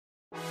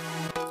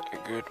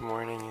Good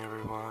morning,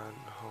 everyone.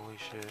 Holy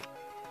shit.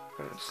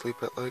 I went to sleep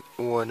at like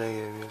 1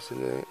 a.m.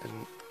 yesterday,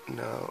 and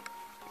now,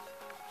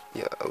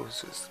 yeah, I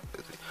was just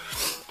busy.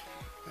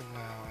 And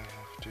now I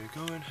have to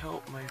go and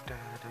help my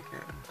dad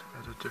again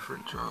at a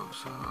different job,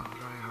 so I'm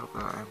gonna help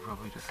that. I'm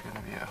probably just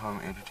gonna be at home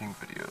editing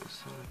videos,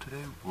 so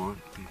today won't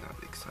be that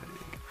exciting.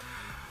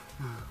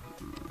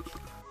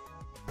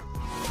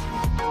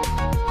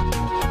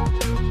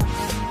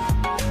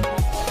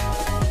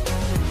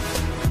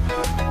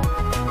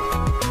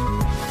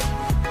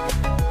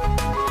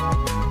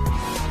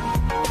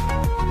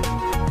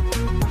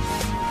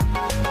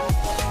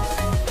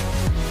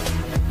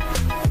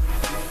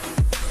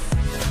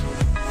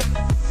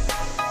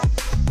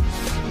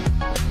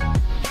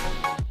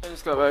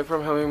 Got back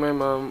from helping my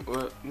mom,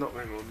 not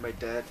my mom, my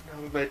dad,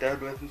 helping my dad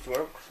with his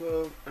work,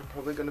 so I'm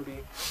probably gonna be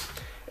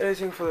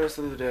editing for the rest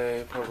of the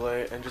day,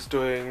 probably, and just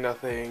doing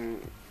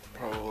nothing,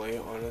 probably,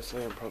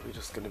 honestly. I'm probably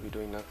just gonna be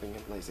doing nothing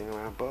and lazing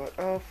around, but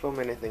I'll film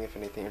anything if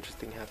anything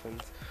interesting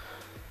happens.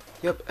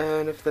 Yep,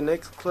 and if the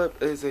next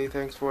clip is a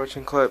thanks for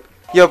watching clip,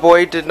 your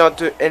boy did not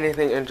do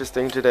anything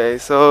interesting today,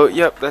 so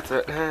yep, that's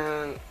it.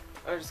 And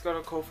I just got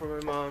a call from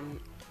my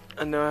mom.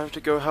 And now I have to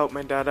go help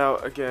my dad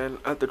out again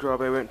at the job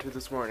I went to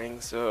this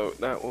morning, so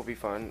that will be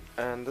fun.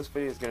 And this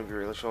video is going to be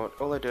really short.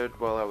 All I did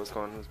while I was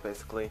gone was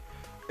basically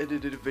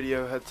edited a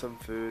video, had some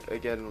food,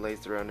 again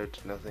lazed around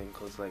it, nothing,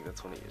 cause like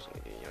that's what I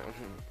usually do, you know.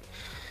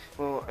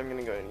 Well, I'm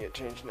gonna go and get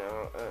changed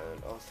now,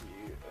 and I'll see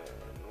you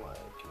in like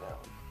now.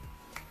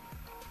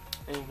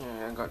 And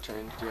yeah, I got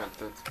changed, yeah,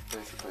 that's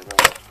basically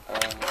that.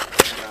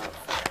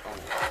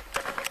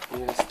 You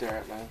need to stare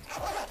at my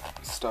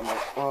stomach.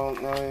 Well,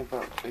 now I'm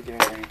about getting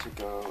ready to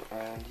go,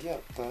 and yeah,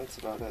 that's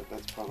about it.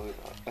 That's probably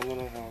about it. And then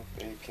I have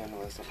a piano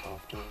lesson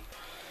after,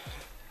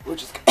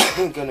 which is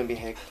gonna be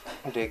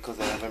hectic because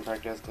I haven't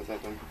practiced because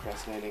I've been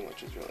procrastinating,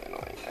 which is really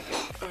annoying.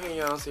 Okay,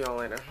 yeah, I'll see y'all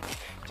later.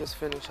 Just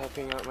finished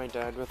helping out my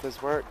dad with his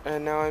work,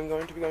 and now I'm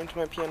going to be going to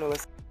my piano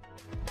lesson.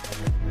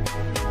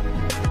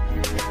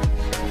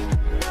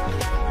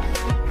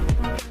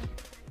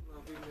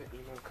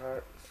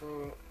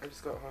 So I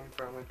just got home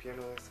from my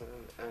piano lesson,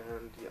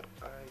 and yeah,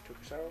 I took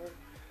a shower.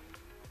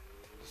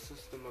 This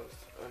is the most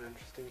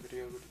uninteresting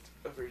video, but it's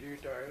a video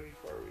diary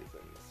for a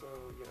reason. So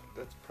yeah,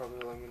 that's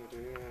probably what I'm gonna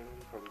do, and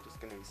I'm probably just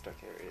gonna be stuck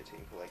here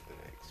editing for like the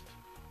next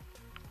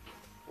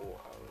 4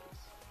 hours.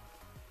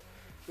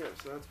 Yeah,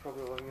 so that's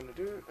probably what I'm gonna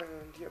do,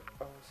 and yep,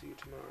 I'll see you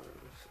tomorrow.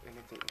 If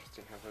anything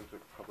interesting happens, I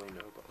would probably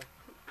know, but like,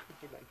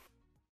 okay, bye.